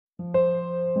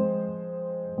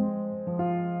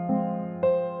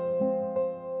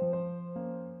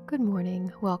Good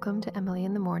morning. Welcome to Emily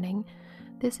in the Morning.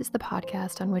 This is the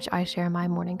podcast on which I share my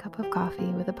morning cup of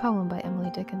coffee with a poem by Emily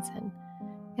Dickinson,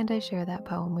 and I share that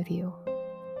poem with you.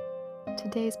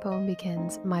 Today's poem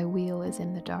begins, "My wheel is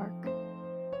in the dark."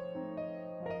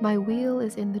 My wheel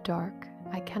is in the dark,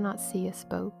 I cannot see a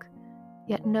spoke,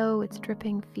 yet know its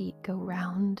dripping feet go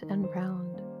round and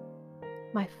round.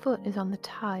 My foot is on the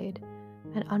tide,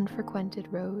 an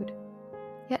unfrequented road,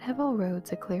 yet have all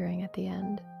roads a clearing at the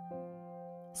end.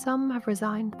 Some have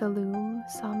resigned the loom,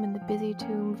 some in the busy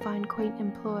tomb find quaint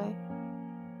employ.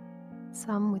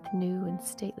 Some with new and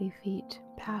stately feet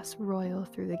pass royal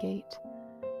through the gate,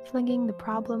 flinging the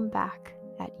problem back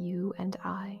at you and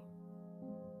I.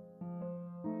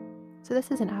 So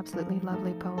this is an absolutely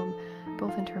lovely poem,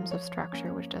 both in terms of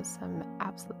structure, which does some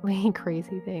absolutely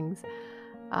crazy things,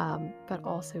 but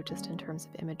also just in terms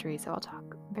of imagery. So I'll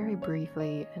talk very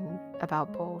briefly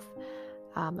about both,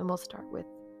 and we'll start with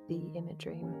the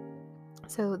imagery.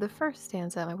 So the first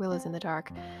stanza, "My wheel is in the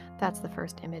dark," that's the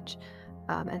first image.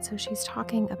 And so she's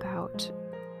talking about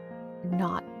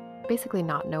basically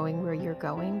not knowing where you're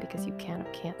going because you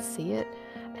can't see it.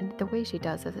 And the way she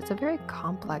does this, it's a very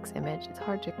complex image. It's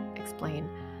hard to explain.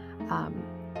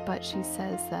 But she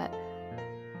says that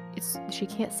she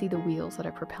can't see the wheels that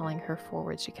are propelling her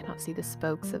forward. She cannot see the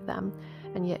spokes of them.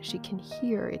 And yet she can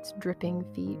hear its dripping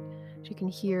feet. She can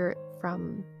hear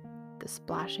from the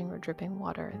splashing or dripping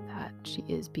water that she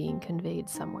is being conveyed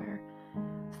somewhere.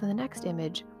 So the next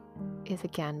image is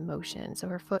again motion. So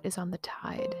her foot is on the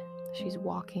tide. She's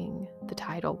walking the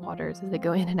tidal waters as they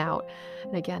go in and out.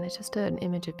 And again, it's just an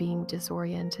image of being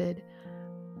disoriented.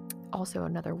 Also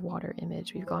another water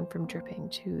image. We've gone from dripping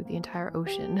to the entire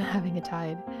ocean having a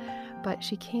tide. But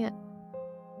she can't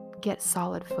get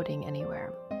solid footing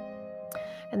anywhere.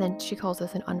 And then she calls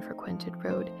this an unfrequented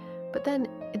road. But then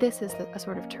this is a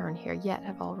sort of turn here, yet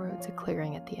have all roads a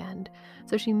clearing at the end.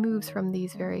 So she moves from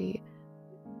these very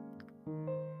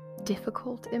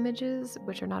difficult images,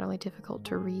 which are not only difficult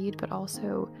to read, but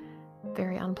also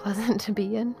very unpleasant to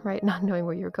be in, right? Not knowing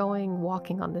where you're going,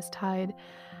 walking on this tide.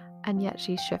 And yet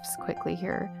she shifts quickly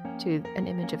here to an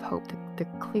image of hope, the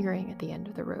clearing at the end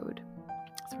of the road.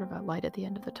 Sort of a light at the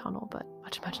end of the tunnel, but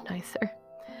much, much nicer.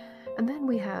 And then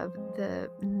we have the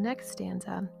next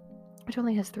stanza, which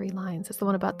only has 3 lines. It's the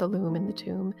one about the loom in the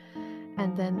tomb,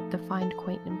 and then the find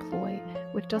quaint employ,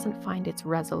 which doesn't find its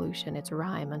resolution, its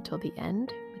rhyme, until the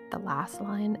end, with the last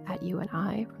line, "at you and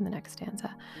I," from the next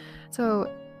stanza. So,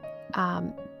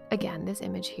 again, this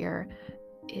image here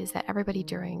is that everybody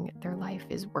during their life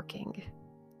is working,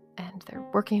 and they're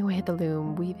working away at the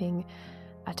loom, weaving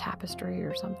a tapestry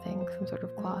or something, some sort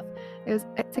of cloth. It's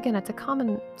a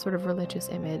common sort of religious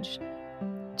image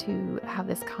to have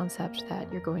this concept that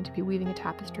you're going to be weaving a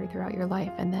tapestry throughout your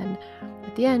life, and then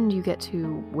at the end you get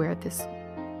to wear this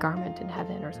garment in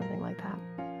heaven or something like that.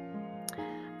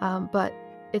 But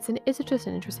it's just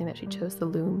an interesting that she chose the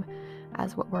loom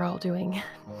as what we're all doing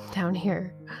down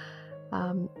here.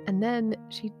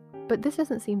 But this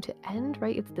doesn't seem to end,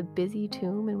 right? It's the busy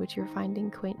tomb in which you're finding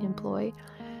quaint employ.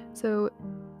 So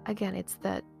again, it's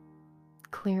that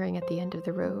clearing at the end of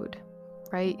the road,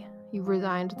 right? You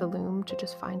resigned the loom to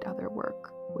just find other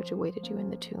work, which awaited you in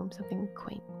the tomb, something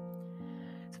quaint.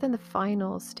 So then the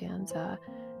final stanza,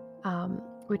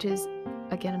 which is,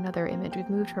 again, another image. We've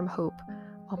moved from hope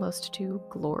almost to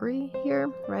glory here,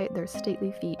 right? There's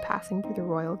stately feet passing through the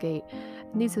royal gate.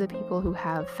 And these are the people who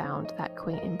have found that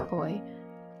quaint employ.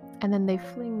 And then they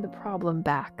fling the problem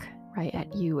back, right,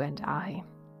 at you and I.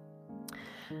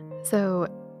 So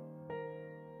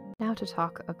now to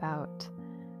talk about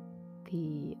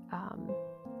the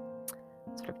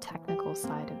sort of technical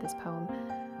side of this poem.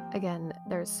 Again,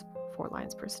 there's 4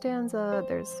 lines per stanza.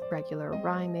 There's regular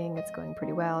rhyming. It's going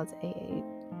pretty well. It's AA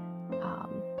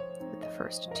with the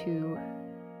first 2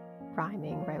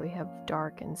 rhyming, right? We have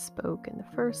dark and spoke in the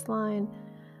first line.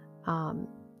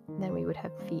 Then we would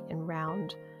have feet and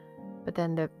round, but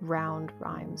then the round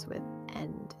rhymes with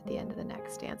end at the end of the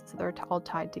next stanza. So they're all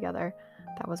tied together.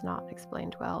 That was not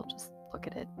explained well. Just look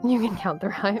at it. You can count the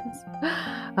rhymes.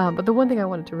 But the one thing I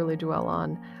wanted to really dwell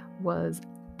on was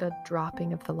the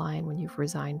dropping of the line when you've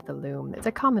resigned the loom. It's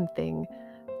a common thing,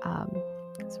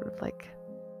 sort of like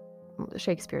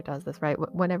Shakespeare does this, right?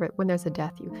 When there's a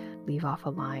death, you leave off a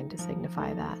line to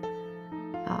signify that.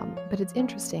 But it's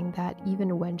interesting that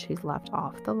even when she's left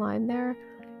off the line there,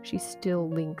 she still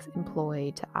links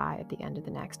employ to I at the end of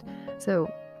the next. So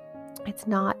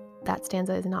that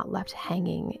stanza is not left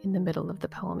hanging in the middle of the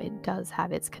poem. It does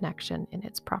have its connection in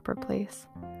its proper place.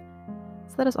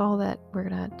 So that is all that we're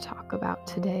going to talk about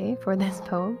today for this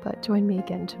poem, but join me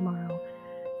again tomorrow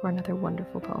for another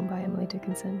wonderful poem by Emily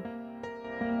Dickinson.